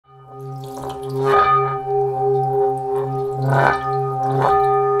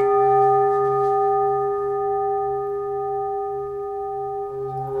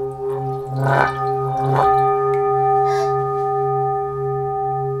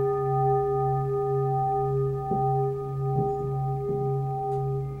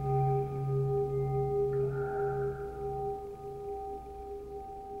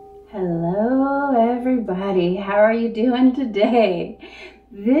How are you doing today?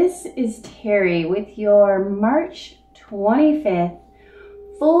 This is Terry with your March 25th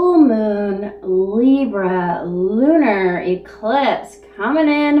full moon Libra lunar eclipse coming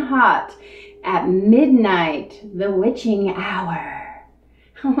in hot at midnight, the witching hour.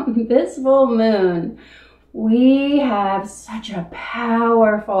 This full moon, we have such a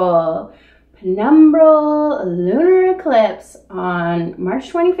powerful Penumbral lunar eclipse on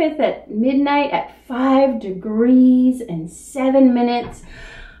March 25th at midnight at 5 degrees and 7 minutes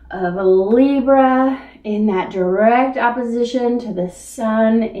of Libra, in that direct opposition to the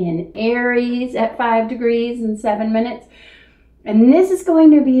sun in Aries at 5 degrees and 7 minutes. And this is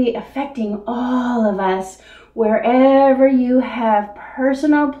going to be affecting all of us wherever you have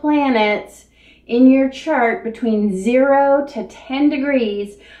personal planets in your chart between 0 to 10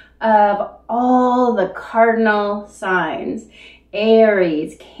 degrees of all the cardinal signs.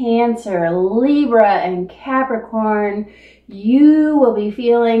 Aries, Cancer, Libra, and Capricorn. You will be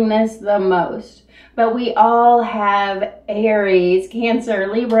feeling this the most. But we all have Aries,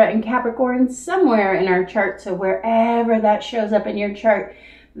 Cancer, Libra, and Capricorn somewhere in our chart. So wherever that shows up in your chart,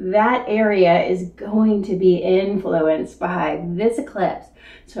 that area is going to be influenced by this eclipse.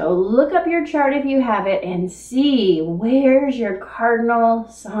 So look up your chart if you have it and see where's your cardinal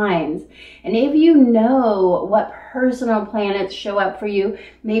signs. And if you know what personal planets show up for you,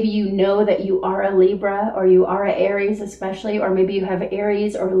 maybe you know that you are a Libra or you are an Aries especially, or maybe you have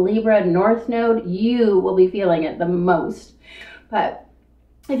Aries or Libra North Node, you will be feeling it the most. But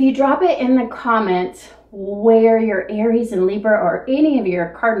if you drop it in the comments where your Aries and Libra or any of your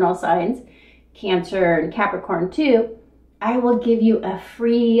cardinal signs, Cancer and Capricorn too, I will give you a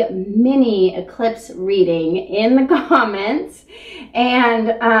free mini eclipse reading in the comments,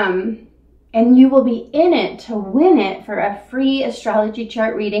 and you will be in it to win it for a free astrology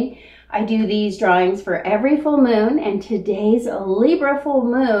chart reading. I do these drawings for every full moon, and today's Libra full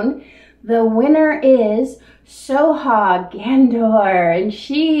moon, the winner is Soha Gandor, and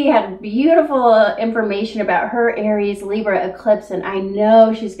she had beautiful information about her Aries Libra eclipse, and I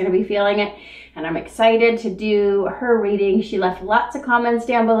know she's going to be feeling it, and I'm excited to do her reading. She left lots of comments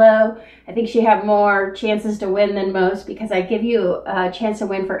down below. I think she had more chances to win than most because I give you a chance to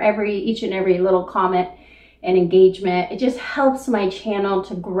win for each and every little comment and engagement. It just helps my channel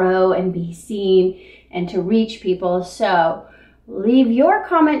to grow and be seen and to reach people. So leave your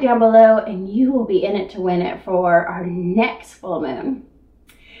comment down below and you will be in it to win it for our next full moon.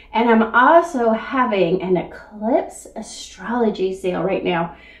 And I'm also having an eclipse astrology sale right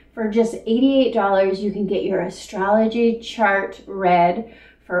now. For just $88, you can get your astrology chart read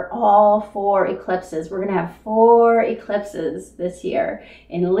for all 4 eclipses. We're going to have 4 eclipses this year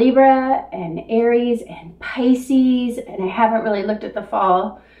in Libra and Aries and Pisces. And I haven't really looked at the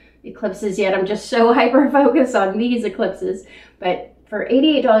fall eclipses yet. I'm just so hyper-focused on these eclipses. But for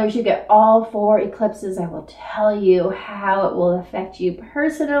 $88, you get all 4 eclipses. I will tell you how it will affect you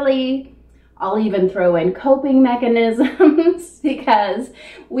personally. I'll even throw in coping mechanisms because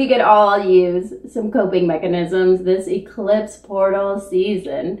we could all use some coping mechanisms this eclipse portal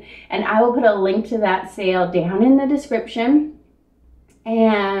season. And I will put a link to that sale down in the description.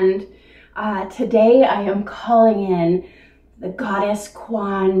 And today I am calling in the goddess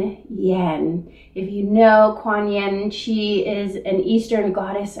Kuan Yin. If you know Kuan Yin, she is an Eastern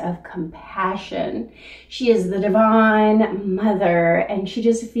goddess of compassion. She is the divine mother, and she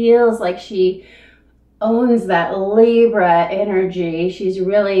just feels like she owns that Libra energy. She's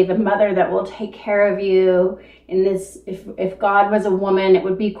really the mother that will take care of you. In this, if God was a woman, it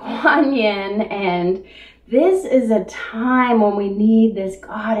would be Kuan Yin. And this is a time when we need this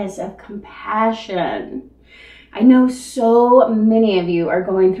goddess of compassion. I know so many of you are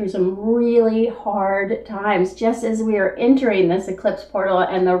going through some really hard times just as we are entering this eclipse portal,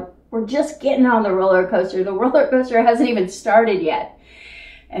 and we're just getting on the roller coaster. The roller coaster hasn't even started yet.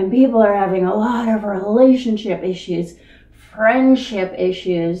 And people are having a lot of relationship issues, friendship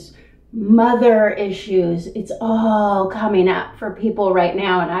issues, mother issues. It's all coming up for people right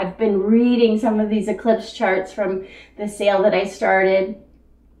now. And I've been reading some of these eclipse charts from the sale that I started.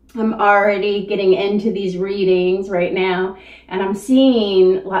 I'm already getting into these readings right now, and I'm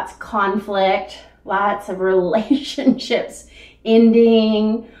seeing lots of conflict, lots of relationships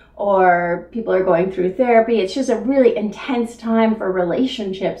ending, or people are going through therapy. It's just a really intense time for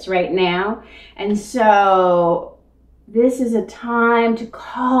relationships right now. And so this is a time to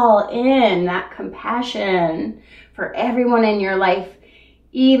call in that compassion for everyone in your life,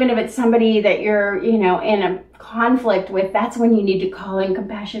 Even if it's somebody that you're, you know, in a conflict with, that's when you need to call in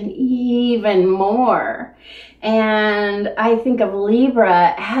compassion even more. And I think of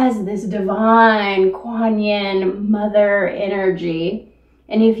Libra as this divine Kuan Yin mother energy.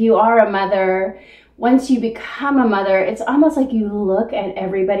 And if you are a mother, once you become a mother, it's almost like you look at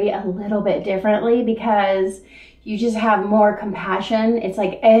everybody a little bit differently because you just have more compassion. It's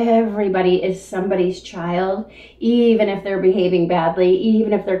like everybody is somebody's child, even if they're behaving badly,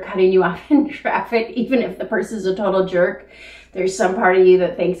 even if they're cutting you off in traffic, even if the person's a total jerk. There's some part of you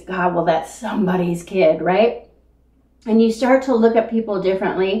that thinks, God, well, that's somebody's kid, right? And you start to look at people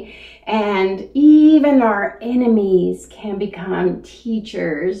differently, and even our enemies can become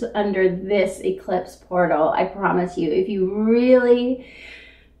teachers under this eclipse portal. I promise you, if you really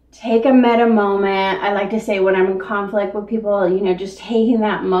take a meta moment. I like to say when I'm in conflict with people, you know, just taking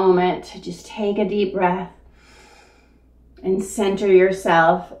that moment to just take a deep breath and center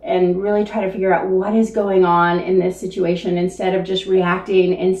yourself and really try to figure out what is going on in this situation instead of just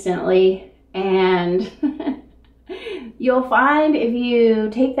reacting instantly. And you'll find if you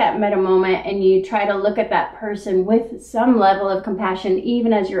take that meta moment and you try to look at that person with some level of compassion,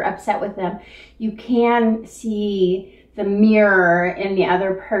 even as you're upset with them, you can see the mirror in the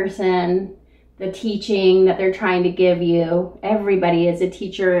other person, the teaching that they're trying to give you. Everybody is a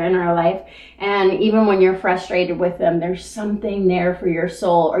teacher in our life. And even when you're frustrated with them, there's something there for your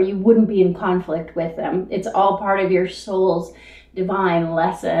soul, or you wouldn't be in conflict with them. It's all part of your soul's divine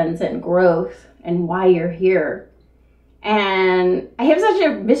lessons and growth and why you're here. And I have such a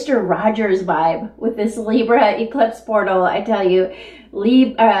Mr. Rogers vibe with this Libra eclipse portal, I tell you.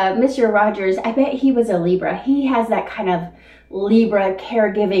 Mr. Rogers, I bet he was a Libra. He has that kind of Libra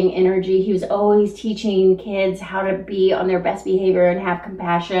caregiving energy. He was always teaching kids how to be on their best behavior and have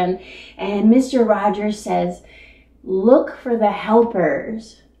compassion. And Mr. Rogers says, look for the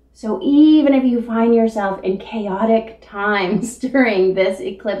helpers. So even if you find yourself in chaotic times during this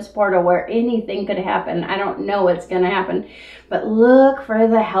eclipse portal where anything could happen, I don't know what's going to happen, but look for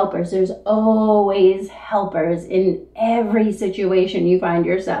the helpers. There's always helpers in every situation you find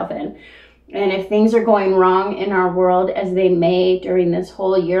yourself in. And if things are going wrong in our world, as they may during this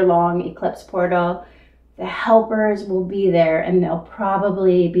whole year-long eclipse portal, the helpers will be there, and they'll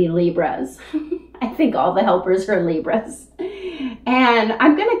probably be Libras. I think all the helpers are Libras. And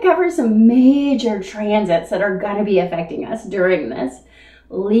I'm going to cover some major transits that are going to be affecting us during this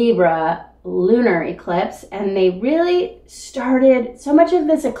Libra lunar eclipse. And they really started, so much of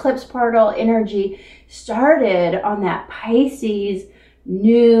this eclipse portal energy started on that Pisces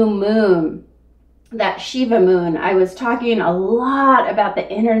new moon, that Shiva moon. I was talking a lot about the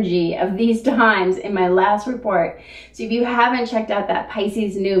energy of these times in my last report. So if you haven't checked out that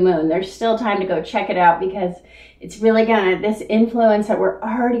Pisces new moon, there's still time to go check it out, because it's really this influence that we're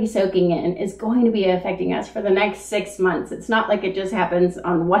already soaking in is going to be affecting us for the next 6 months. It's not like it just happens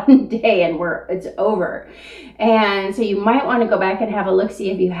on one day and it's over. And so you might want to go back and have a look, see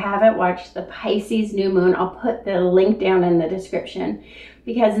if you haven't watched the Pisces new moon. I'll put the link down in the description,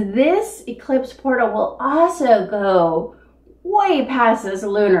 because this eclipse portal will also go way past this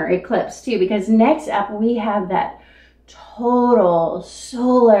lunar eclipse too, because next up we have that total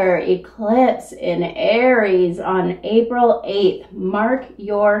solar eclipse in Aries on April 8th. Mark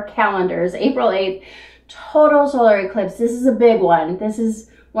your calendars. April 8th, total solar eclipse. This is a big one. This is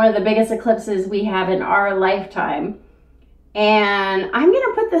one of the biggest eclipses we have in our lifetime. And I'm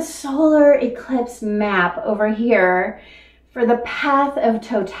going to put the solar eclipse map over here for the path of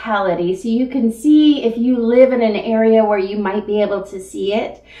totality, so you can see if you live in an area where you might be able to see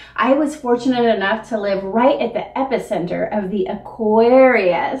it. I was fortunate enough to live right at the epicenter of the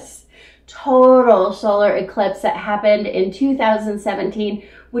Aquarius total solar eclipse that happened in 2017,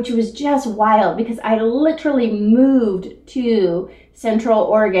 which was just wild because I literally moved to Central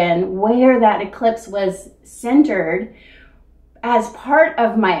Oregon where that eclipse was centered as part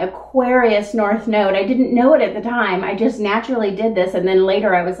of my Aquarius North Node. I didn't know it at the time. I just naturally did this. And then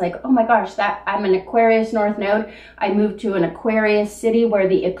later I was like, oh my gosh, I'm an Aquarius North Node. I moved to an Aquarius city where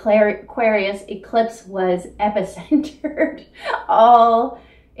the Aquarius eclipse was epicentered.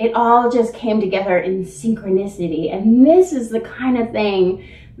 It all just came together in synchronicity. And this is the kind of thing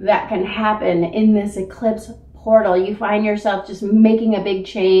that can happen in this eclipse portal. You find yourself just making a big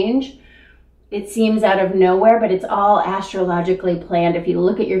change. It seems out of nowhere, but it's all astrologically planned. If you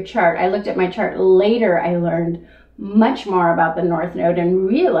look at your chart, I looked at my chart later, I learned much more about the North Node and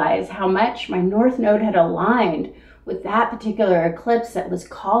realized how much my North Node had aligned with that particular eclipse that was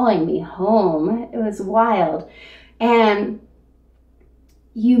calling me home. It was wild. And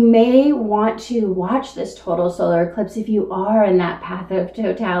you may want to watch this total solar eclipse if you are in that path of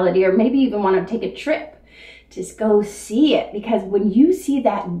totality, or maybe even want to take a trip to go see it, because when you see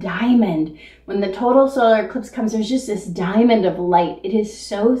that diamond, when the total solar eclipse comes, there's just this diamond of light. It is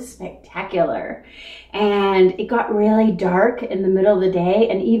so spectacular. And it got really dark in the middle of the day,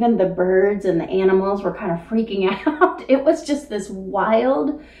 and even the birds and the animals were kind of freaking out. It was just this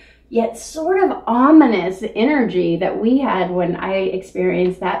wild, yet sort of ominous energy that we had when I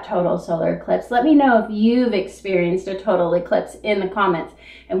experienced that total solar eclipse. Let me know if you've experienced a total eclipse in the comments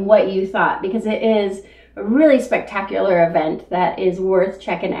and what you thought, because it is a really spectacular event that is worth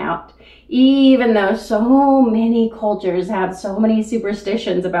checking out, even though so many cultures have so many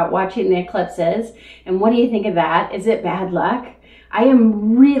superstitions about watching the eclipses. And what do you think of that? Is it bad luck? I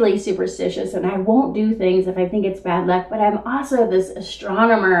am really superstitious, and I won't do things if I think it's bad luck, but I'm also this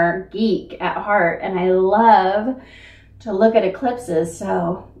astronomer geek at heart, and I love to look at eclipses.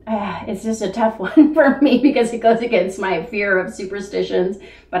 So it's just a tough one for me because it goes against my fear of superstitions,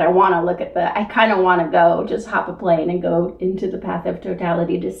 but I want to look at I kind of want to go, just hop a plane and go into the path of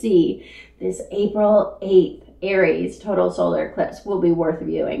totality to see this April 8th Aries total solar eclipse. Will be worth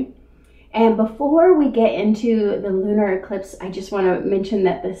viewing. And before we get into the lunar eclipse, I just want to mention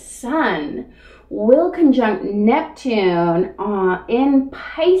that the sun will conjunct Neptune in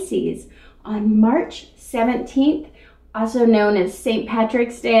Pisces on March 17th, also known as St.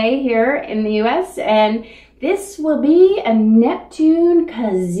 Patrick's Day here in the US. And this will be a Neptune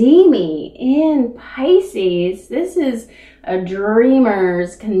Cazimi in Pisces. This is a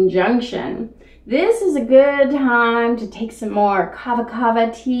dreamer's conjunction. This is a good time to take some more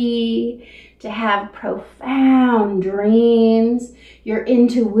kava tea, to have profound dreams. Your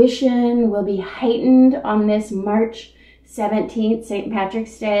intuition will be heightened on this March 17th, St.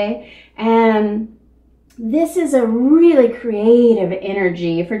 Patrick's Day. And this is a really creative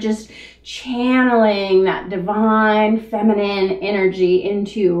energy for just channeling that divine feminine energy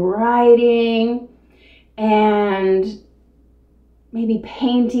into writing and maybe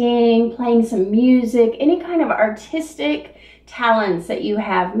painting, playing some music, any kind of artistic talents that you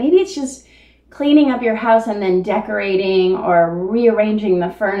have. Maybe it's just cleaning up your house and then decorating or rearranging the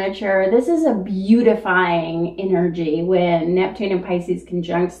furniture. This is a beautifying energy when Neptune in Pisces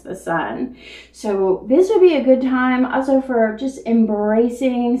conjuncts the sun. So this would be a good time also for just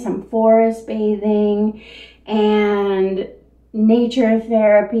embracing some forest bathing and nature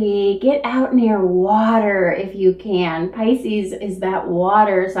therapy. Get out near water if you can. Pisces is that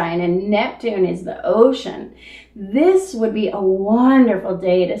water sign and Neptune is the ocean. This would be a wonderful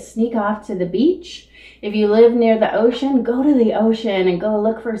day to sneak off to the beach. If you live near the ocean, go to the ocean and go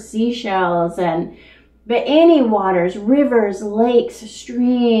look for seashells but any waters, rivers, lakes,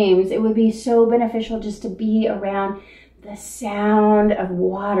 streams. It would be so beneficial just to be around the sound of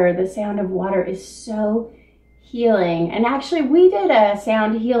water. The sound of water is so healing. And actually, we did a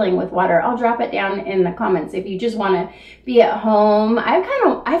sound healing with water. I'll drop it down in the comments if you just want to be at home.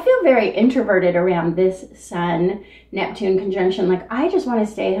 I feel very introverted around this Sun Neptune conjunction. Like, I just want to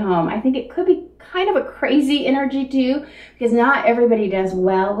stay at home. I think it could be kind of a crazy energy too, because not everybody does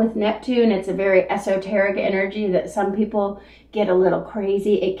well with Neptune. It's a very esoteric energy that some people get a little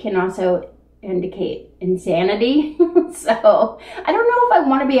crazy. It can also indicate insanity. So I don't know if I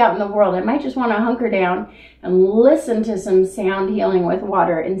want to be out in the world. I might just want to hunker down and listen to some sound healing with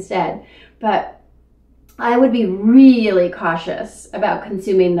water instead. But I would be really cautious about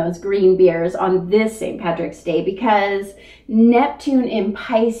consuming those green beers on this St. Patrick's Day, because Neptune in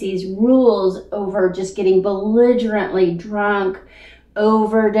Pisces rules over just getting belligerently drunk,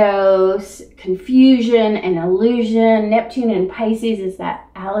 overdose, confusion, and illusion. Neptune in Pisces is that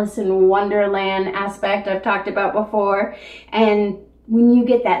Alice in Wonderland aspect I've talked about before. And when you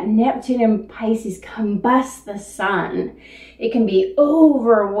get that Neptune in Pisces combust the sun, it can be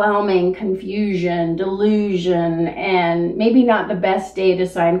overwhelming confusion, delusion, and maybe not the best day to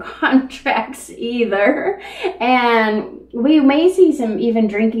sign contracts either. And we may see some even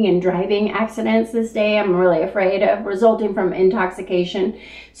drinking and driving accidents this day. I'm really afraid of, resulting from intoxication.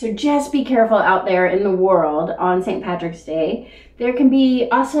 So just be careful out there in the world on St. Patrick's Day. There can be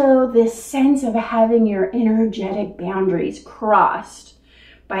also this sense of having your energetic boundaries crossed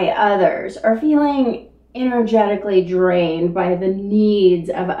by others, or feeling energetically drained by the needs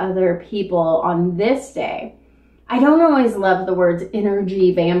of other people on this day. I don't always love the words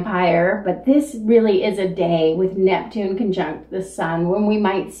energy vampire, but this really is a day with Neptune conjunct the sun when we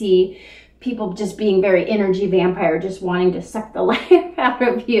might see people just being very energy vampire, just wanting to suck the life out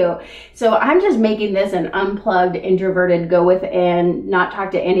of you. So I'm just making this an unplugged, introverted, go within, not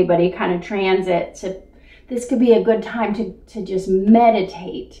talk to anybody kind of transit this could be a good time to just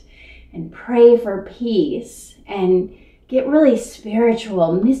meditate and pray for peace and get really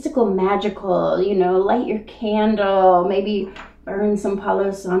spiritual, mystical, magical, you know, light your candle, maybe burn some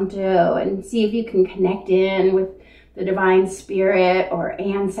Palo Santo and see if you can connect in with the divine spirit or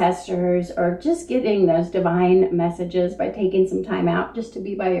ancestors, or just getting those divine messages by taking some time out just to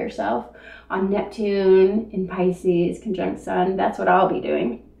be by yourself on Neptune in Pisces, conjunct Sun. That's what I'll be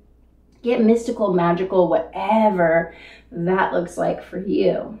doing. Get mystical, magical, whatever that looks like for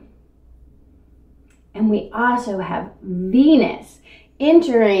you. And we also have Venus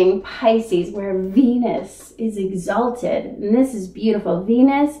entering Pisces, where Venus is exalted. And this is beautiful.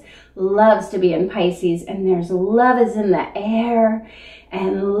 Venus loves to be in Pisces, and there's love is in the air,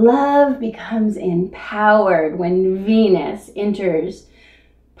 and love becomes empowered when Venus enters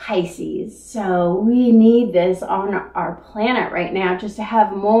Pisces. So we need this on our planet right now, just to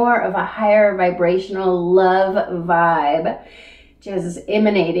have more of a higher vibrational love vibe just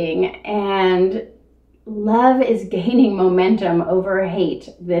emanating. And love is gaining momentum over hate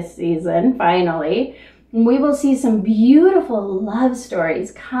this season, finally. We will see some beautiful love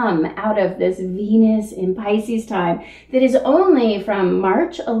stories come out of this Venus in Pisces time that is only from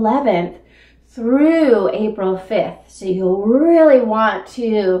March 11th through April 5th. So you'll really want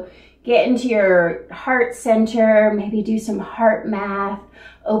to get into your heart center, maybe do some heart math,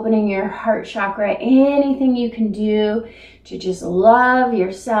 opening your heart chakra, anything you can do to just love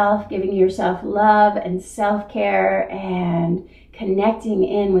yourself, giving yourself love and self-care and connecting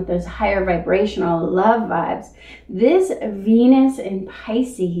in with those higher vibrational love vibes. This Venus in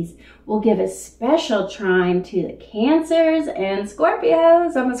Pisces will give a special trine to the Cancers and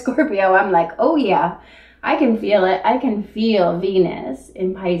Scorpios. I'm a Scorpio. I'm like, oh yeah, I can feel it. I can feel Venus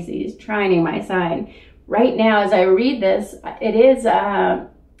in Pisces trining my sign. Right now, as I read this, it is,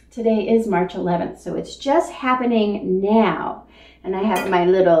 today is March 11th, so it's just happening now. And I have my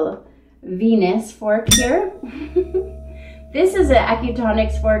little Venus fork here. This is an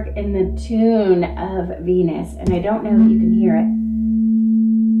acutonics fork in the tune of Venus, and I don't know if you can hear it,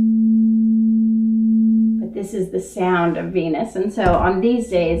 but this is the sound of Venus. And so on these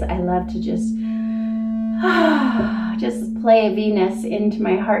days, I love to just play Venus into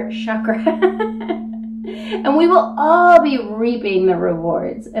my heart chakra. And we will all be reaping the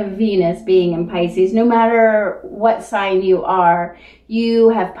rewards of Venus being in Pisces. No matter what sign you are, you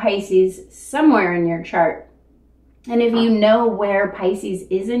have Pisces somewhere in your chart. And if you know where Pisces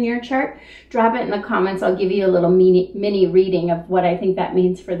is in your chart, drop it in the comments. I'll give you a little mini reading of what I think that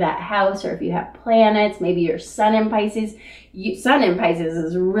means for that house, or if you have planets, maybe your sun in Pisces. Sun in Pisces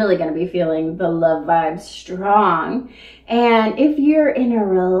is really going to be feeling the love vibes strong. And if you're in a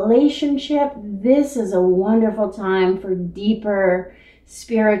relationship, this is a wonderful time for deeper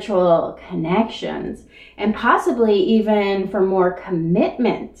spiritual connections, and possibly even for more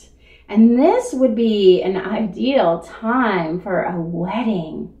commitment. And this would be an ideal time for a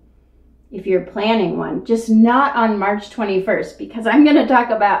wedding if you're planning one, just not on March 21st, because I'm going to talk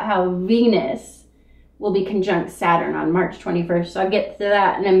about how Venus will be conjunct Saturn on March 21st. So I'll get to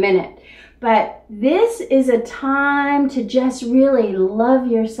that in a minute. But this is a time to just really love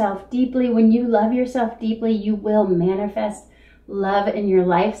yourself deeply. When you love yourself deeply, you will manifest love in your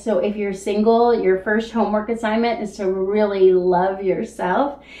life. So if you're single, your first homework assignment is to really love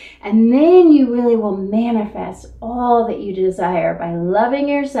yourself. And then you really will manifest all that you desire by loving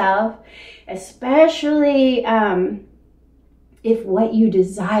yourself, especially if what you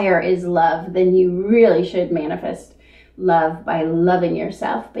desire is love, then you really should manifest love by loving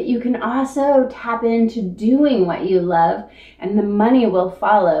yourself. But you can also tap into doing what you love, and the money will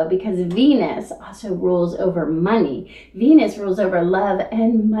follow, because Venus also rules over money. Venus rules over love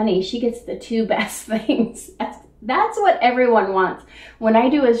and money. She gets the two best things. That's what everyone wants. When I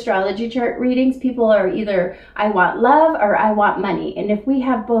do astrology chart readings, people are either, I want love or I want money. And if we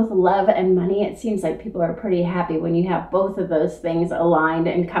have both love and money, it seems like people are pretty happy when you have both of those things aligned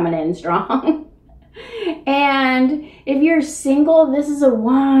and coming in strong. And if you're single, this is a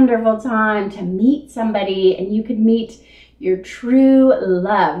wonderful time to meet somebody, and you could meet your true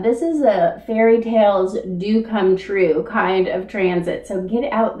love. This is a fairy tales do come true kind of transit. So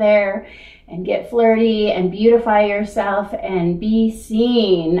get out there and get flirty and beautify yourself and be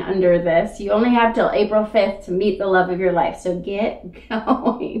seen under this. You only have till April 5th to meet the love of your life. So get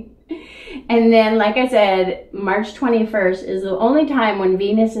going. And then, like I said, March 21st is the only time when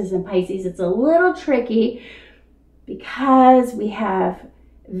Venus is in Pisces. It's a little tricky because we have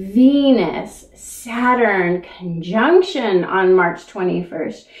Venus, Saturn conjunction on March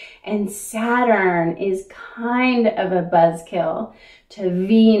 21st. And Saturn is kind of a buzzkill to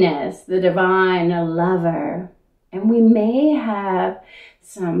Venus, the divine lover. And we may have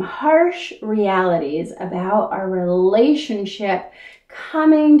some harsh realities about our relationship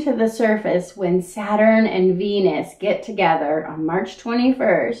coming to the surface when Saturn and Venus get together on March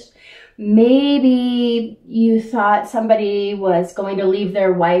 21st. Maybe you thought somebody was going to leave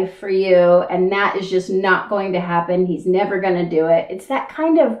their wife for you, and that is just not going to happen. He's never going to do it. It's that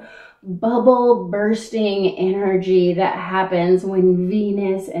kind of bubble bursting energy that happens when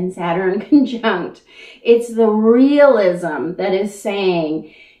Venus and Saturn conjunct. It's the realism that is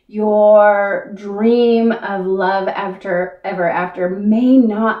saying your dream of love ever after may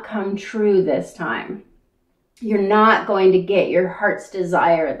not come true this time. You're not going to get your heart's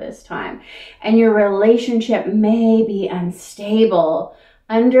desire this time. And your relationship may be unstable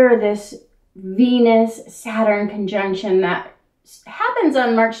under this Venus-Saturn conjunction that happens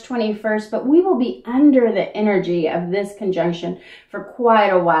on March 21st, but we will be under the energy of this conjunction for quite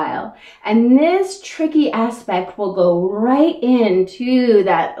a while. And this tricky aspect will go right into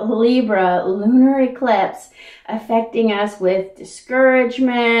that Libra lunar eclipse, affecting us with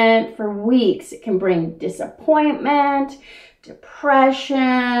discouragement for weeks. It can bring disappointment, depression,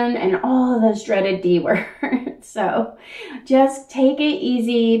 and all of those dreaded D words. So just take it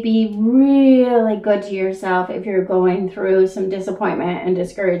easy. Be really good to yourself if you're going through some disappointment and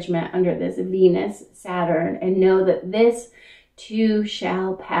discouragement under this Venus, Saturn, and know that this too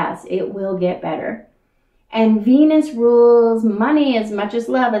shall pass. It will get better. And Venus rules money as much as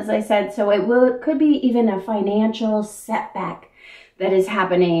love, as I said, so it could be even a financial setback that is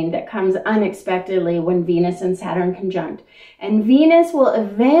happening that comes unexpectedly when Venus and Saturn conjunct. And Venus will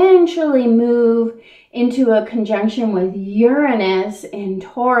eventually move into a conjunction with Uranus in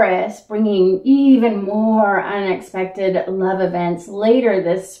Taurus, bringing even more unexpected love events later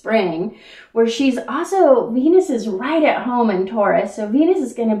this spring, where Venus is right at home in Taurus. So Venus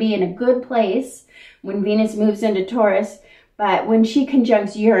is going to be in a good place when Venus moves into Taurus. But when she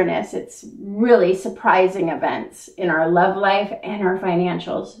conjuncts Uranus, it's really surprising events in our love life and our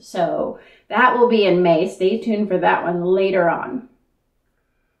financials. So that will be in May. Stay tuned for that one later on.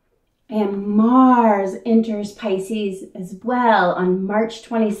 And Mars enters Pisces as well on March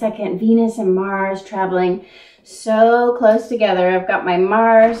 22nd. Venus and Mars traveling so close together. I've got my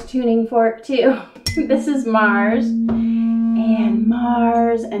Mars tuning fork too. This is Mars. And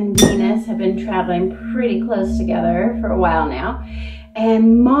Mars and Venus have been traveling pretty close together for a while now.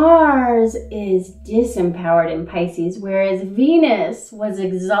 And Mars is disempowered in Pisces, whereas Venus was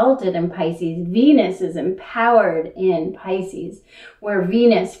exalted in Pisces. Venus is empowered in Pisces, where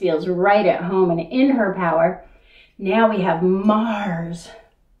Venus feels right at home and in her power. Now we have Mars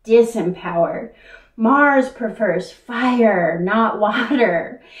disempowered. Mars prefers fire, not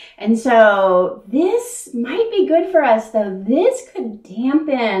water. And so this might be good for us, though. This could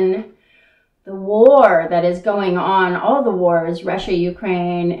dampen the war that is going on, all the wars, Russia,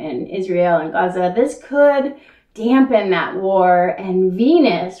 Ukraine, and Israel and Gaza. This could dampen that war, and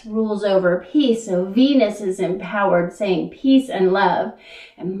Venus rules over peace. So Venus is empowered, saying peace and love.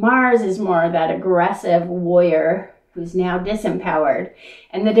 And Mars is more that aggressive warrior who's now disempowered.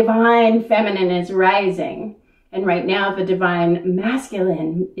 And the divine feminine is rising. And right now, the divine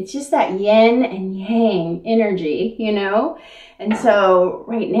masculine, it's just that yin and yang energy, you know? And so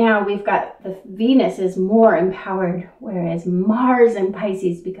right now we've got the Venus is more empowered, whereas Mars in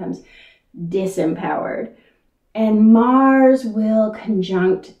Pisces becomes disempowered. And Mars will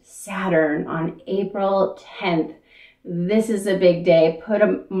conjunct Saturn on April 10th. This is a big day. Put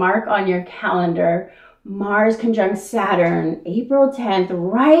a mark on your calendar. Mars conjunct Saturn, April 10th,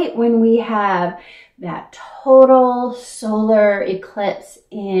 right when we have that total solar eclipse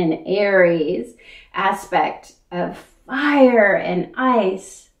in Aries aspect of fire and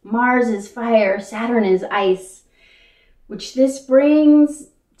ice. Mars is fire, Saturn is ice, which this brings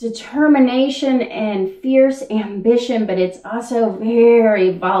determination and fierce ambition, but it's also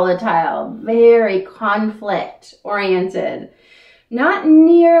very volatile, very conflict oriented. Not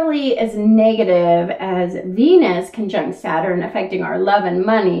nearly as negative as Venus conjunct Saturn affecting our love and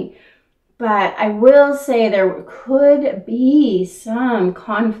money, but I will say there could be some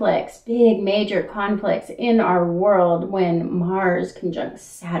conflicts, big major conflicts in our world when Mars conjuncts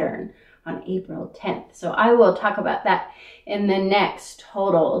Saturn on April 10th. So I will talk about that in the next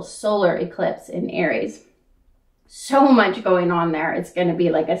total solar eclipse in Aries. So much going on there. It's going to be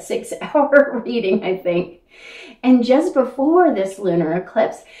like a 6-hour reading, I think. And just before this lunar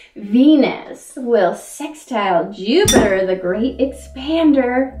eclipse, Venus will sextile Jupiter, the great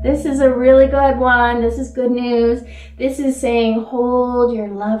expander. This is a really good one. This is good news. This is saying hold your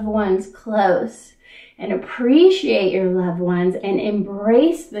loved ones close and appreciate your loved ones and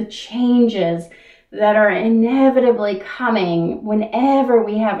embrace the changes that are inevitably coming. Whenever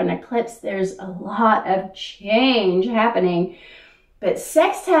we have an eclipse, there's a lot of change happening. But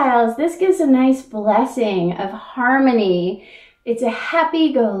sextiles, this gives a nice blessing of harmony. It's a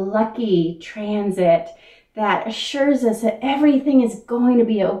happy-go-lucky transit that assures us that everything is going to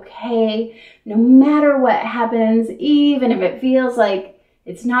be okay, no matter what happens, even if it feels like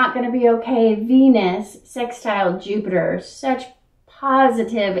it's not going to be okay. Venus sextile Jupiter, such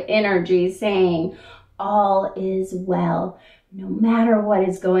positive energy saying all is well. No matter what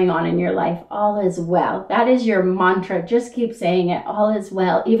is going on in your life, all is well. That is your mantra. Just keep saying it. All is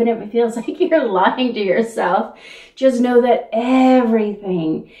well. Even if it feels like you're lying to yourself, just know that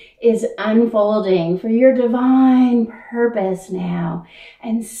everything is unfolding for your divine purpose now.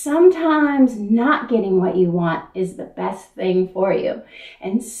 And sometimes not getting what you want is the best thing for you.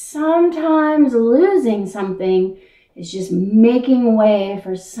 And sometimes losing something is just making way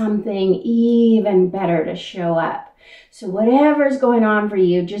for something even better to show up. So whatever's going on for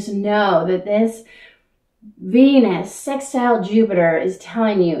you, just know that this Venus sextile Jupiter is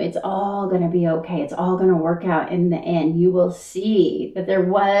telling you it's all going to be okay. It's all going to work out in the end. You will see that there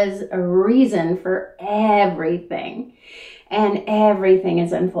was a reason for everything, and everything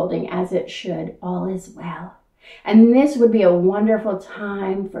is unfolding as it should. All is well. And this would be a wonderful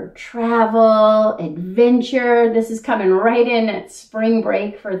time for travel, adventure. This is coming right in at spring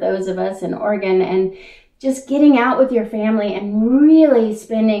break for those of us in Oregon, and just getting out with your family and really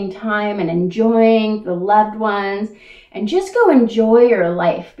spending time and enjoying the loved ones, and just go enjoy your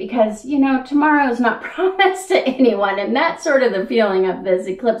life, because, you know, tomorrow is not promised to anyone. And that's sort of the feeling of this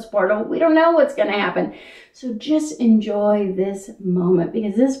eclipse portal. We don't know what's going to happen. So just enjoy this moment,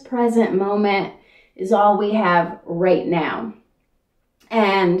 because this present moment is all we have right now.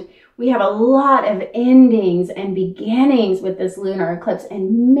 And we have a lot of endings and beginnings with this lunar eclipse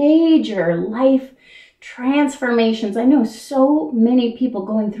and major life transformations. I know so many people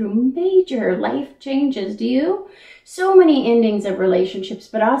going through major life changes. Do you? So many endings of relationships,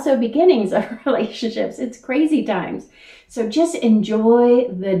 but also beginnings of relationships. It's crazy times. So just enjoy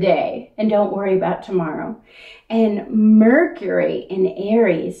the day and don't worry about tomorrow. And Mercury in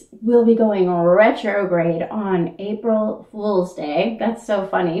Aries will be going retrograde on April Fool's Day. That's so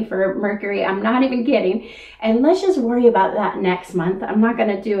funny for Mercury. I'm not even kidding. And let's just worry about that next month. I'm not going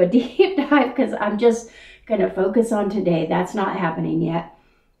to do a deep dive because I'm just going to focus on today. That's not happening yet.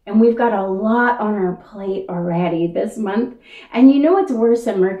 And we've got a lot on our plate already this month. And you know what's worse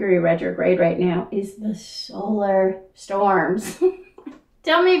than Mercury retrograde right now is the solar storms.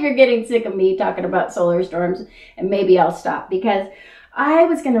 Tell me if you're getting sick of me talking about solar storms, and maybe I'll stop, because I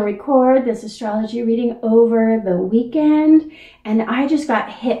was going to record this astrology reading over the weekend, and I just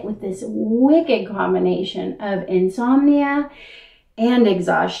got hit with this wicked combination of insomnia and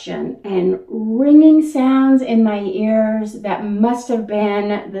exhaustion and ringing sounds in my ears that must have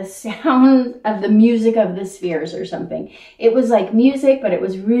been the sound of the music of the spheres or something. It was like music, but it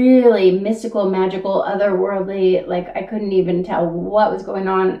was really mystical, magical, otherworldly. Like I couldn't even tell what was going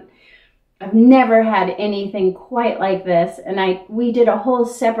on. I've never had anything quite like this. And we did a whole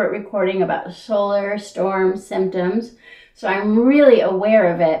separate recording about solar storm symptoms. So I'm really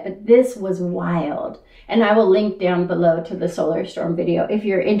aware of it, but this was wild. And I will link down below to the solar storm video if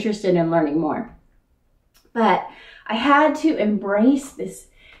you're interested in learning more. But I had to embrace this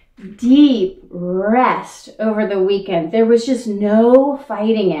deep rest over the weekend. There was just no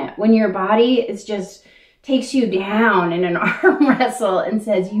fighting it. When your body is just takes you down in an arm wrestle and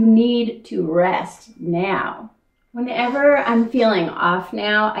says you need to rest now. Whenever I'm feeling off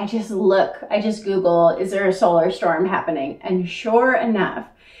now, I just Google, is there a solar storm happening? And sure enough,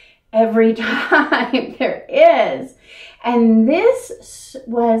 every time there is. And this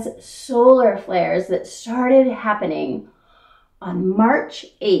was solar flares that started happening on March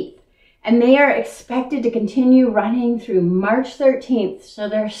 8th. And they are expected to continue running through March 13th. So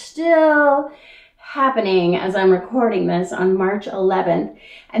they're still happening as I'm recording this on March 11th.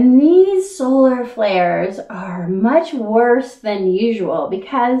 And these solar flares are much worse than usual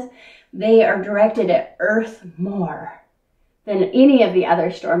because they are directed at Earth more than any of the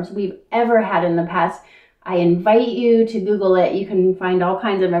other storms we've ever had in the past. I invite you to Google it. You can find all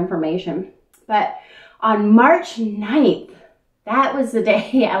kinds of information. But on March 9th, that was the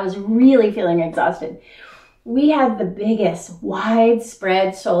day I was really feeling exhausted. we had the biggest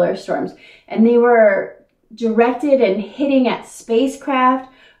widespread solar storms, and they were directed and hitting at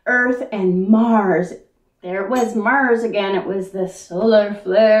spacecraft, Earth, and Mars. There was Mars again. It was the solar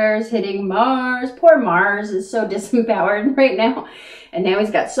flares hitting Mars. Poor Mars is so disempowered right now. And now he's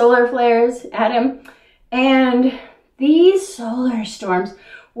got solar flares at him. And these solar storms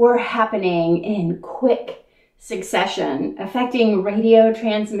were happening in quick succession, affecting radio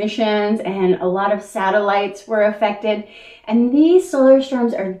transmissions, and a lot of satellites were affected. And these solar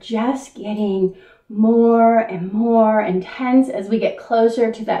storms are just getting more and more intense as we get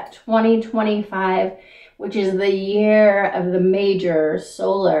closer to that 2025, which is the year of the major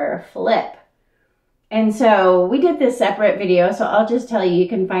solar flip. And so we did this separate video, so I'll just tell you, you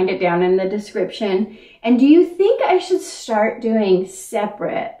can find it down in the description. And do you think I should start doing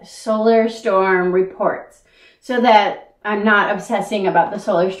separate solar storm reports so that I'm not obsessing about the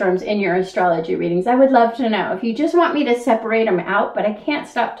solar storms in your astrology readings? I would love to know if you just want me to separate them out, but I can't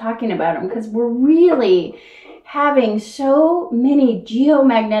stop talking about them because we're really having so many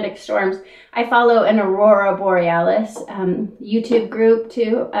geomagnetic storms. I follow an Aurora Borealis YouTube group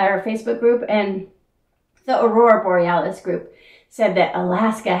too, or Facebook group, and the Aurora Borealis group said that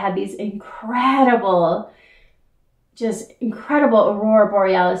Alaska had these incredible, just incredible Aurora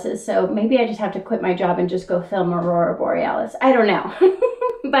Borealises. So maybe I just have to quit my job and just go film Aurora Borealis. I don't know.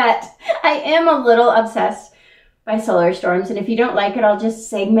 But I am a little obsessed by solar storms. And if you don't like it, I'll just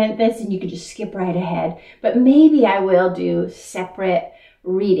segment this and you can just skip right ahead. But maybe I will do separate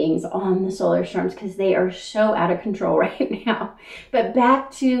readings on the solar storms because they are so out of control right now. But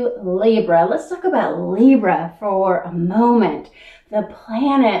back to Libra. Let's talk about Libra for a moment. The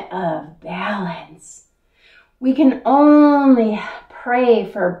planet of balance. We can only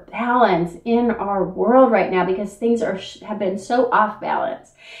pray for balance in our world right now because things have been so off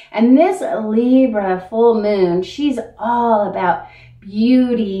balance. And this Libra full moon, she's all about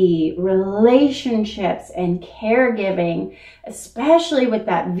beauty, relationships, and caregiving, especially with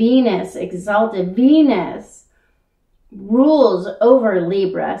that Venus, exalted Venus rules over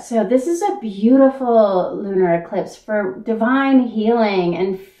Libra. So this is a beautiful lunar eclipse for divine healing,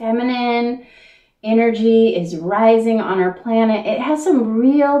 and feminine energy is rising on our planet. It has some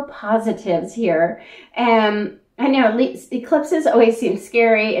real positives here. And I know eclipses always seem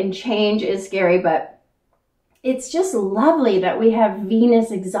scary and change is scary, but it's just lovely that we have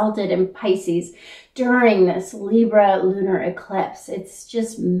Venus exalted in Pisces during this Libra lunar eclipse. It's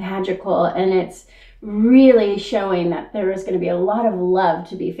just magical, and it's really showing that there is going to be a lot of love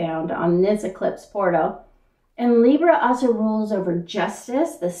to be found on this eclipse portal. And Libra also rules over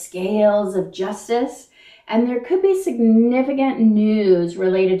justice, the scales of justice. And there could be significant news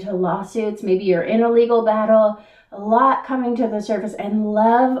related to lawsuits. Maybe you're in a legal battle, a lot coming to the surface, and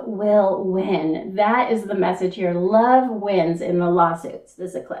love will win. That is the message here. Love wins in the lawsuits,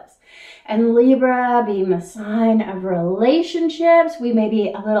 this eclipse. And Libra being the sign of relationships, we may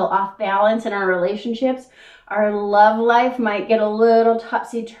be a little off balance in our relationships. Our love life might get a little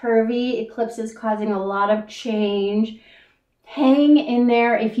topsy-turvy. Eclipse is causing a lot of change. Hang in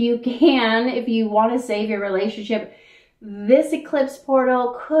there if you can, if you want to save your relationship. This eclipse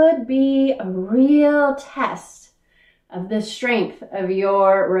portal could be a real test of the strength of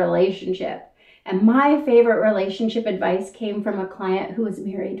your relationship. And my favorite relationship advice came from a client who was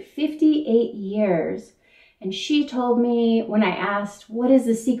married 58 years. And she told me when I asked, what is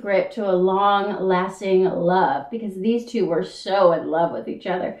the secret to a long-lasting love? Because these two were so in love with each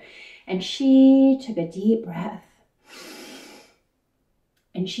other. And she took a deep breath.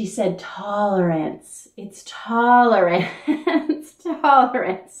 And she said, tolerance. It's tolerance.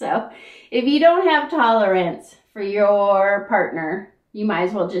 Tolerance. So if you don't have tolerance for your partner, you might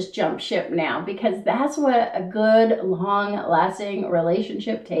as well just jump ship now, because that's what a good, long-lasting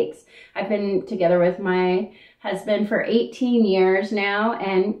relationship takes. I've been together with my husband for 18 years now,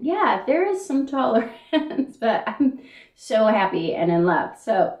 and yeah, there is some tolerance, but I'm so happy and in love.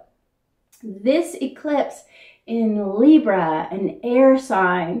 So this eclipse in Libra, an air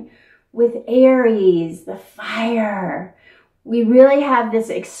sign with Aries, the fire, we really have this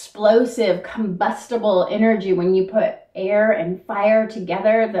explosive, combustible energy when you put air and fire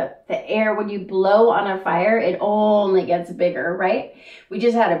together. The air, when you blow on a fire, it only gets bigger, right? We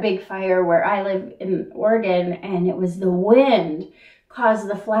just had a big fire where I live in Oregon, and it was the wind caused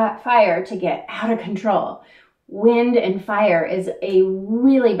the fire to get out of control. Wind and fire is a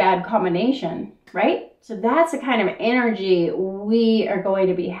really bad combination, right? So that's the kind of energy we are going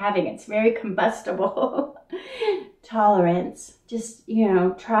to be having. It's very combustible. Tolerance. Just,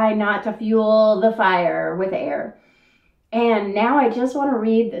 try not to fuel the fire with air. And now I just want to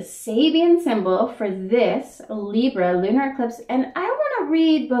read the Sabian symbol for this Libra lunar eclipse. And I want to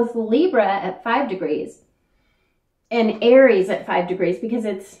read both Libra at 5 degrees and Aries at 5 degrees because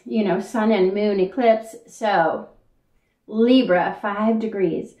it's, you know, sun and moon eclipse. So Libra, 5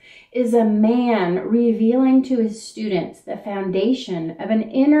 degrees, is a man revealing to his students the foundation of an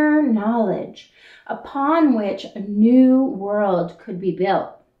inner knowledge upon which a new world could be built.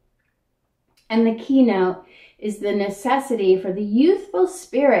 And the keynote is the necessity for the youthful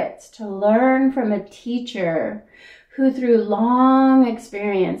spirits to learn from a teacher who through long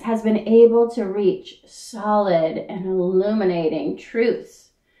experience has been able to reach solid and illuminating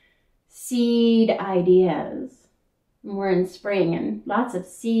truths, seed ideas. We're in spring and lots of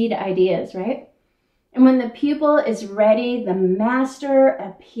seed ideas, right? And when the pupil is ready, the master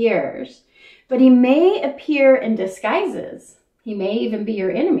appears, but he may appear in disguises. He may even be your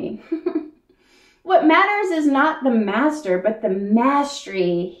enemy. What matters is not the master, but the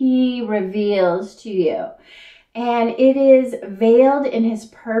mastery he reveals to you. And it is veiled in his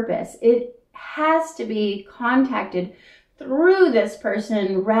purpose. It has to be contacted through this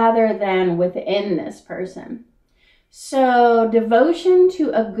person rather than within this person. So devotion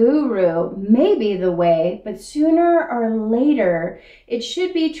to a guru may be the way, but sooner or later, it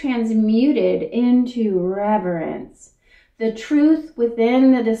should be transmuted into reverence. The truth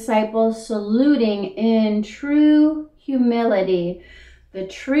within the disciple saluting in true humility, the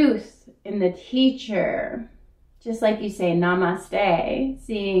truth in the teacher. Just like you say, namaste,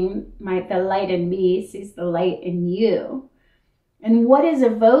 seeing the light in me sees the light in you. And what is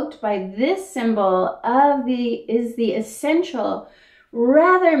evoked by this symbol is the essential,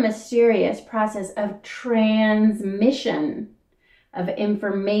 rather mysterious process of transmission of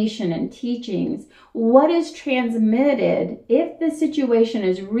information and teachings. What is transmitted, if the situation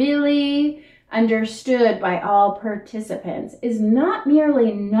is really understood by all participants, is not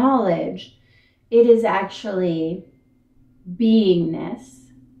merely knowledge, it is actually beingness.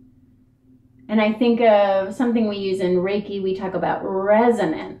 And I think of something we use in Reiki, we talk about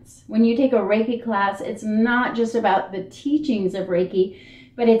resonance. When you take a Reiki class, it's not just about the teachings of Reiki,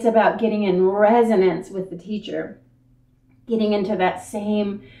 but it's about getting in resonance with the teacher, getting into that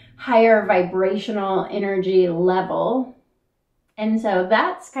same higher vibrational energy level. And so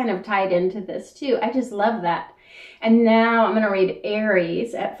that's kind of tied into this too. I just love that. And now I'm going to read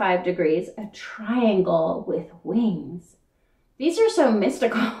Aries at 5 degrees, a triangle with wings. These are so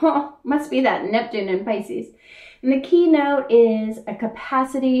mystical. Must be that Neptune in Pisces. And the keynote is a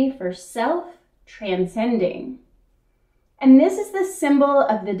capacity for self-transcending. And this is the symbol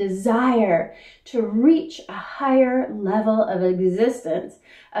of the desire to reach a higher level of existence,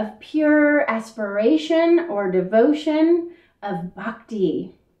 of pure aspiration or devotion, of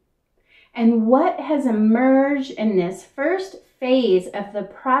bhakti. And what has emerged in this first phase of the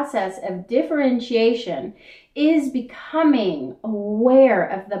process of differentiation is becoming aware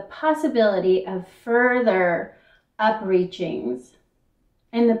of the possibility of further upreachings.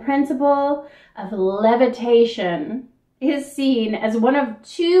 And the principle of levitation is seen as one of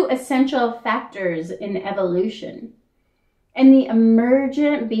 2 essential factors in evolution. And the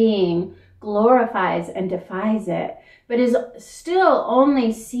emergent being glorifies and defies it, but is still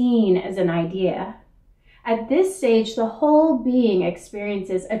only seen as an idea. At this stage, the whole being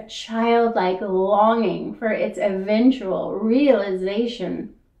experiences a childlike longing for its eventual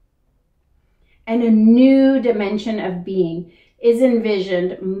realization. And a new dimension of being is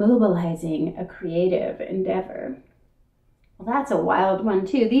envisioned mobilizing a creative endeavor. Well, that's a wild one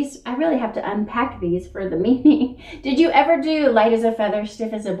too. I really have to unpack these for the meaning. Did you ever do light as a feather,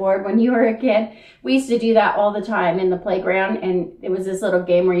 stiff as a board when you were a kid? We used to do that all the time in the playground, and it was this little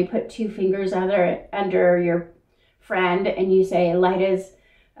game where you put 2 fingers under your friend and you say light as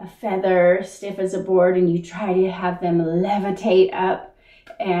a feather, stiff as a board, and you try to have them levitate up.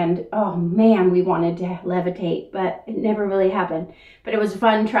 And oh man, we wanted to levitate, but it never really happened. But it was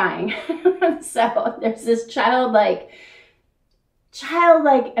fun trying. So there's this childlike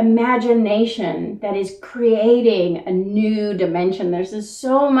imagination that is creating a new dimension. There's just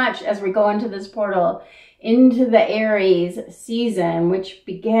so much as we go into this portal, into the Aries season, which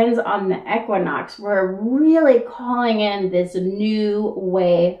begins on the equinox. We're really calling in this new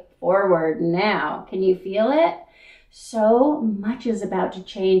way forward now. Can you feel it? So much is about to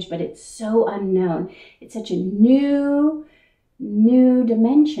change, but it's so unknown. It's such a new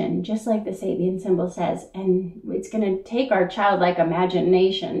dimension, just like the Sabian symbol says, and it's going to take our childlike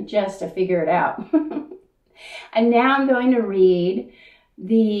imagination just to figure it out. And now I'm going to read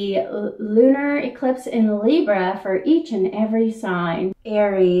the lunar eclipse in Libra for each and every sign.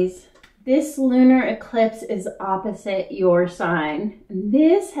 Aries, this lunar eclipse is opposite your sign. And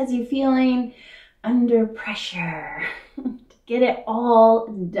this has you feeling under pressure to get it all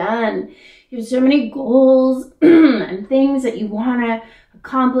done. You have so many goals and things that you want to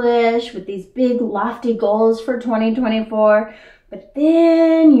accomplish with these big lofty goals for 2024. But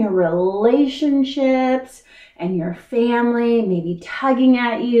then your relationships and your family may be tugging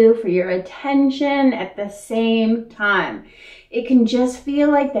at you for your attention at the same time. It can just feel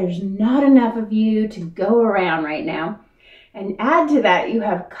like there's not enough of you to go around right now. And add to that, you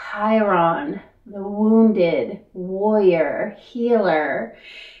have Chiron, the wounded warrior, healer,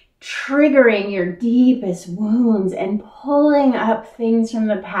 triggering your deepest wounds and pulling up things from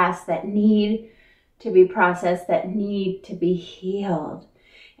the past that need to be processed, that need to be healed.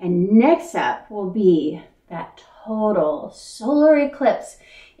 And next up will be that total solar eclipse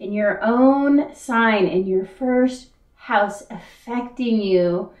in your own sign, in your first house, affecting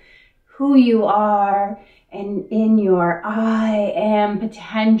you, who you are, and in your I am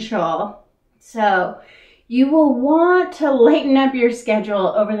potential. So you will want to lighten up your schedule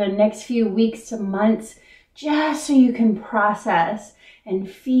over the next few weeks to months just so you can process and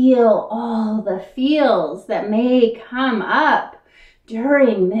feel all the feels that may come up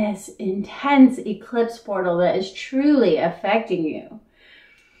during this intense eclipse portal that is truly affecting you.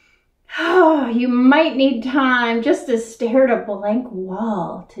 Oh, you might need time just to stare at a blank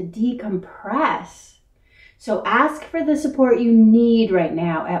wall to decompress. So ask for the support you need right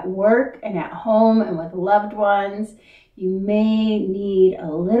now at work and at home and with loved ones. You may need a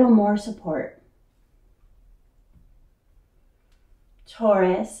little more support.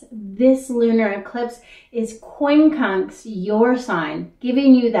 Taurus, this lunar eclipse is quincunx your sign,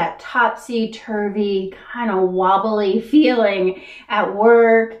 giving you that topsy-turvy, kind of wobbly feeling at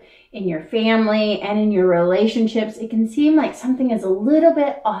work, in your family, and in your relationships. It can seem like something is a little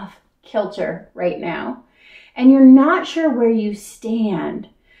bit off kilter right now, and you're not sure where you stand,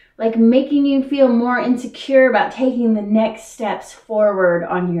 like making you feel more insecure about taking the next steps forward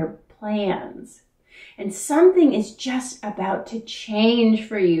on your plans. And something is just about to change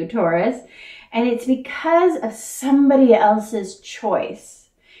for you, Taurus, and it's because of somebody else's choice.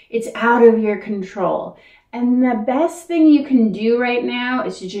 It's out of your control. And the best thing you can do right now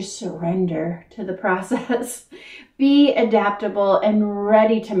is to just surrender to the process. Be adaptable and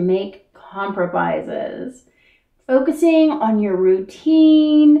ready to make compromises. Focusing on your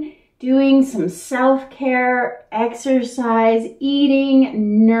routine, doing some self-care, exercise,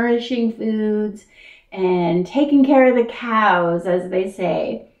 eating nourishing foods, and taking care of the cows, as they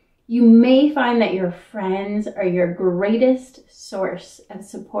say. You may find that your friends are your greatest source of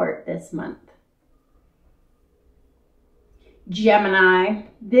support this month. Gemini,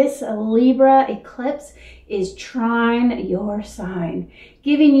 this Libra eclipse is trine your sign,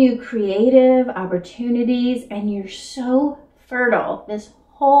 giving you creative opportunities, and you're so fertile, this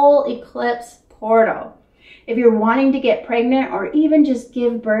whole eclipse portal. If you're wanting to get pregnant or even just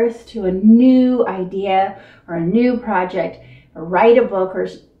give birth to a new idea or a new project, or write a book or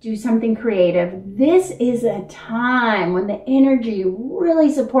do something creative, this is a time when the energy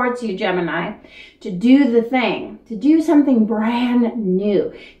really supports you, Gemini, to do the thing, to do something brand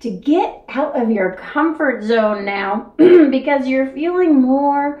new, to get out of your comfort zone now because you're feeling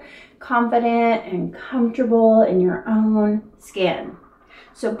more confident and comfortable in your own skin.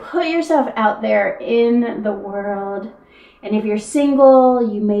 So put yourself out there in the world. And if you're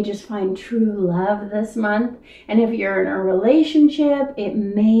single, you may just find true love this month. And if you're in a relationship, it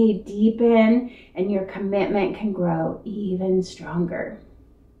may deepen and your commitment can grow even stronger.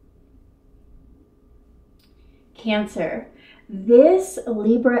 Cancer, this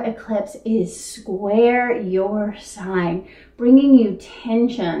Libra eclipse is square your sign, bringing you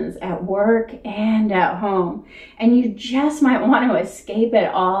tensions at work and at home. And you just might want to escape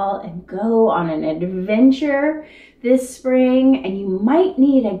it all and go on an adventure this spring, and you might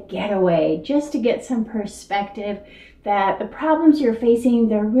need a getaway just to get some perspective that the problems you're facing,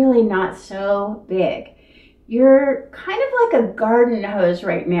 they're really not so big. You're kind of like a garden hose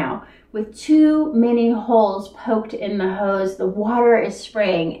right now with too many holes poked in the hose. The water is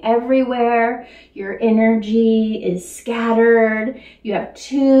spraying everywhere. Your energy is scattered. You have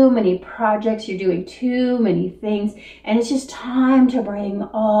too many projects. You're doing too many things. And it's just time to bring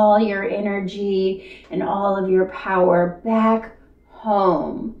all your energy and all of your power back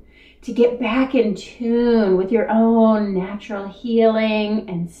home, to get back in tune with your own natural healing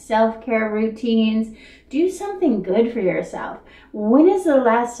and self-care routines. Do something good for yourself. When is the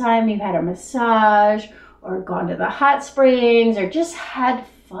last time you've had a massage or gone to the hot springs or just had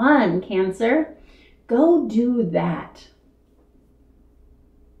fun, Cancer? Go do that.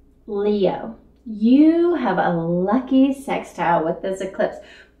 Leo, you have a lucky sextile with this eclipse,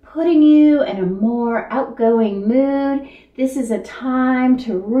 putting you in a more outgoing mood. This is a time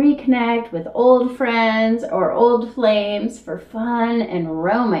to reconnect with old friends or old flames for fun and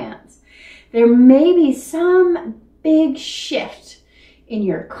romance. There may be some big shift in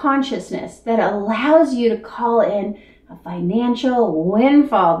your consciousness that allows you to call in a financial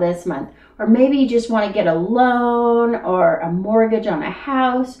windfall this month. Or maybe you just want to get a loan or a mortgage on a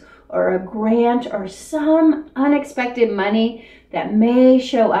house or a grant or some unexpected money that may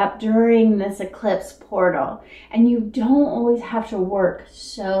show up during this eclipse portal. And you don't always have to work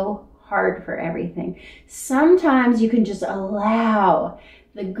so hard for everything. Sometimes you can just allow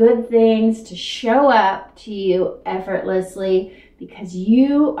the good things to show up to you effortlessly because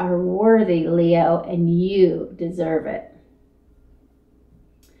you are worthy, Leo, and you deserve it.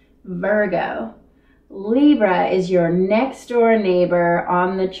 Virgo, Libra is your next door neighbor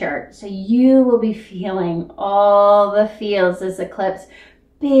on the chart. So you will be feeling all the feels this eclipse.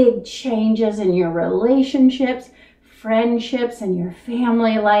 Big changes in your relationships, friendships, and your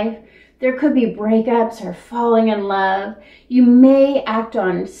family life. There could be breakups or falling in love. You may act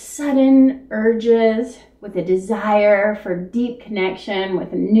on sudden urges with a desire for deep connection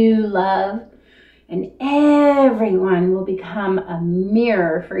with new love. And everyone will become a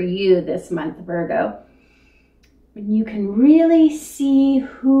mirror for you this month, Virgo. And you can really see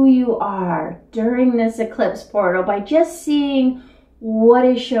who you are during this eclipse portal by just seeing what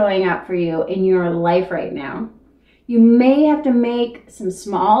is showing up for you in your life right now. You may have to make some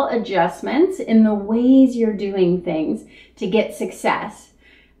small adjustments in the ways you're doing things to get success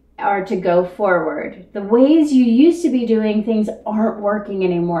or to go forward. The ways you used to be doing things aren't working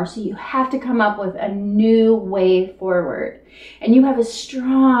anymore, so you have to come up with a new way forward. And you have a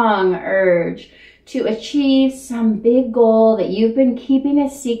strong urge to achieve some big goal that you've been keeping a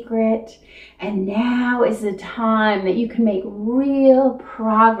secret, and now is the time that you can make real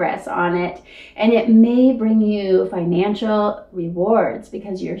progress on it, and it may bring you financial rewards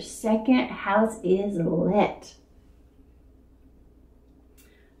because your second house is lit.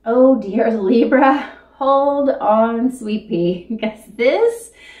 Oh dear Libra, hold on, sweet pea, because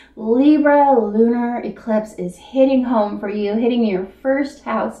this Libra lunar eclipse is hitting home for you, hitting your first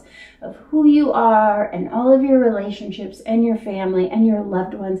house of who you are and all of your relationships and your family and your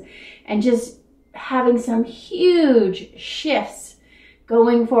loved ones, and just having some huge shifts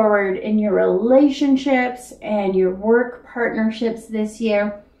going forward in your relationships and your work partnerships this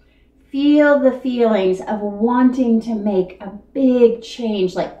year. Feel the feelings of wanting to make a big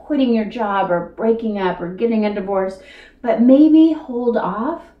change, like quitting your job or breaking up or getting a divorce, but maybe hold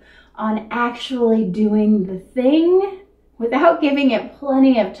off on actually doing the thing without giving it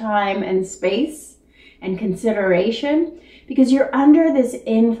plenty of time and space and consideration, because you're under this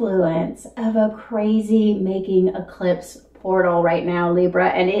influence of a crazy making eclipse portal right now, Libra,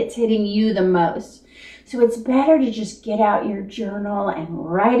 and it's hitting you the most. So it's better to just get out your journal and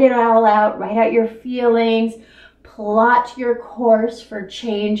write it all out, write out your feelings, plot your course for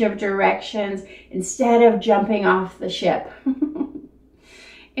change of directions instead of jumping off the ship.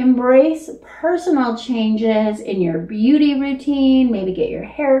 Embrace personal changes in your beauty routine, maybe get your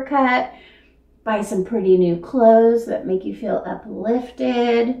hair cut, buy some pretty new clothes that make you feel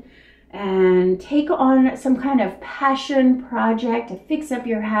uplifted, and take on some kind of passion project to fix up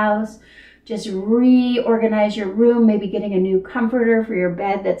your house. Just reorganize your room, maybe getting a new comforter for your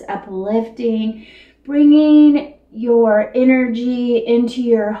bed that's uplifting, bringing your energy into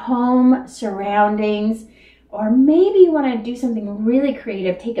your home surroundings. Or maybe you want to do something really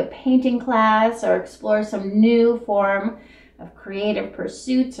creative, take a painting class or explore some new form of creative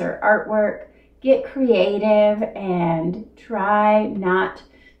pursuits or artwork. Get creative and try not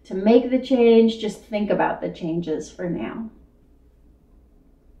to make the change, just think about the changes for now.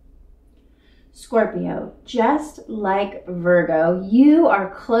 Scorpio, just like Virgo, you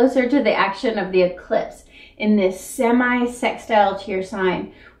are closer to the action of the eclipse in this semi-sextile to your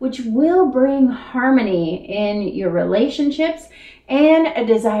sign, which will bring harmony in your relationships and a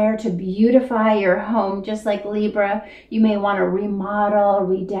desire to beautify your home. Just like Libra, you may want to remodel,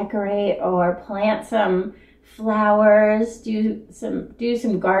 redecorate, or plant some flowers, do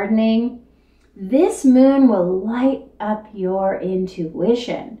some gardening. This moon will light up your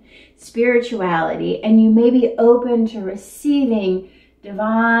intuition, spirituality, and you may be open to receiving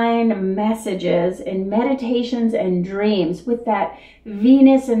divine messages in meditations and dreams with that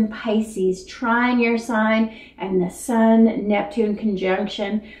Venus and Pisces trine your sign and the Sun Neptune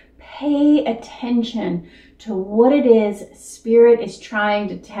conjunction. Pay attention to what it is Spirit is trying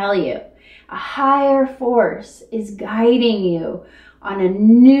to tell you. A higher force is guiding you on a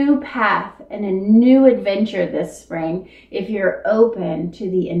new path and a new adventure this spring if you're open to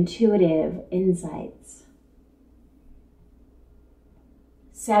the intuitive insights.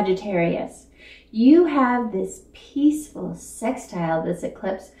 Sagittarius, you have this peaceful sextile this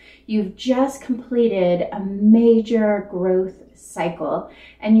eclipse. You've just completed a major growth cycle,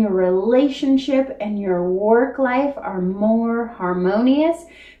 and your relationship and your work life are more harmonious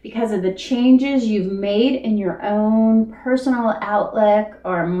because of the changes you've made in your own personal outlook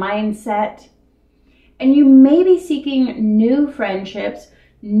or mindset. And you may be seeking new friendships,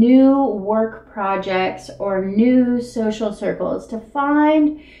 new work projects, or new social circles to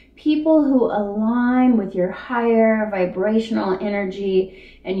find people who align with your higher vibrational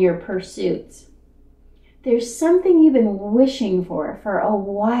energy and your pursuits. There's something you've been wishing for a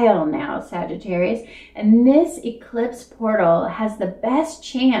while now, Sagittarius, and this eclipse portal has the best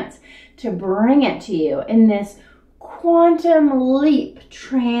chance to bring it to you in this quantum leap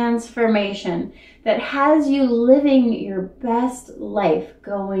transformation that has you living your best life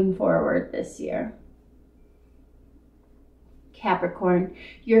going forward this year. Capricorn,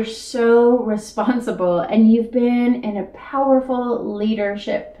 you're so responsible and you've been in a powerful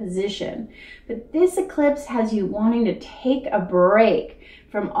leadership position. But this eclipse has you wanting to take a break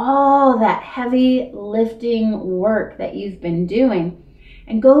from all that heavy lifting work that you've been doing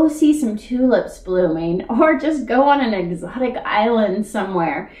and go see some tulips blooming, or just go on an exotic island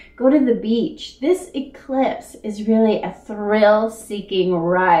somewhere. Go to the beach. This eclipse is really a thrill-seeking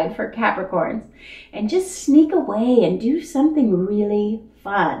ride for Capricorns. And just sneak away and do something really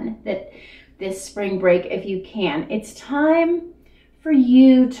fun this spring break if you can. It's time for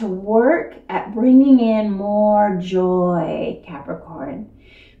you to work at bringing in more joy, Capricorn.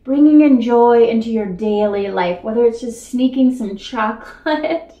 Bringing in joy into your daily life, whether it's just sneaking some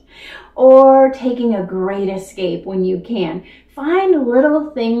chocolate or taking a great escape when you can. Find little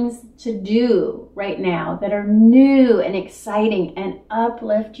things to do right now that are new and exciting and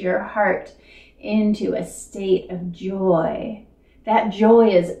uplift your heart into a state of joy. That joy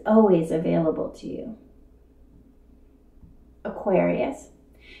is always available to you. Aquarius,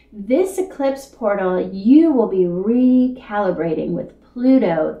 this eclipse portal, you will be recalibrating with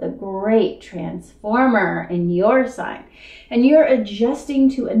Pluto, the great transformer in your sign. And you're adjusting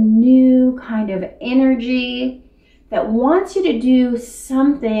to a new kind of energy that wants you to do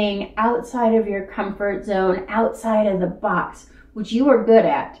something outside of your comfort zone, outside of the box, which you are good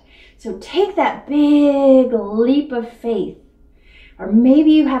at. So take that big leap of faith. Or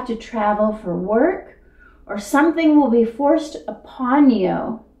maybe you have to travel for work, or something will be forced upon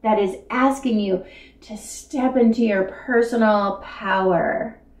you that is asking you to step into your personal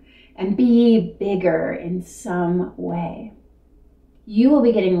power and be bigger in some way. You will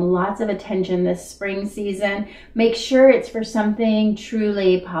be getting lots of attention this spring season. Make sure it's for something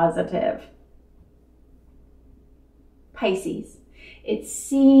truly positive. Pisces, it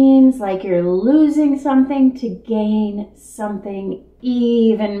seems like you're losing something to gain something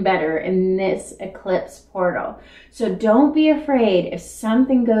even better in this eclipse portal. So don't be afraid if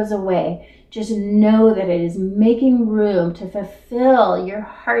something goes away. Just know that it is making room to fulfill your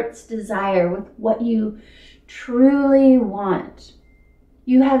heart's desire with what you truly want.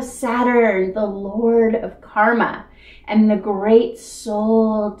 You have Saturn, the Lord of Karma, and the great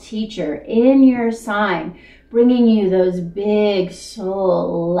soul teacher in your sign, bringing you those big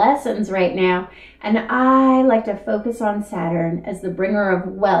soul lessons right now. And I like to focus on Saturn as the bringer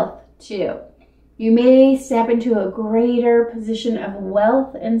of wealth too. You may step into a greater position of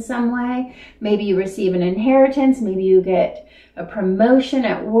wealth in some way. Maybe you receive an inheritance. Maybe you get a promotion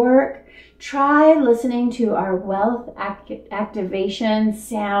at work. Try listening to our wealth activation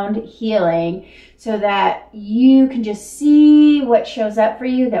sound healing so that you can just see what shows up for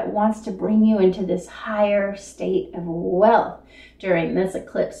you that wants to bring you into this higher state of wealth during this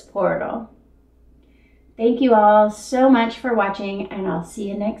eclipse portal. Thank you all so much for watching, and I'll see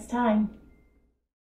you next time.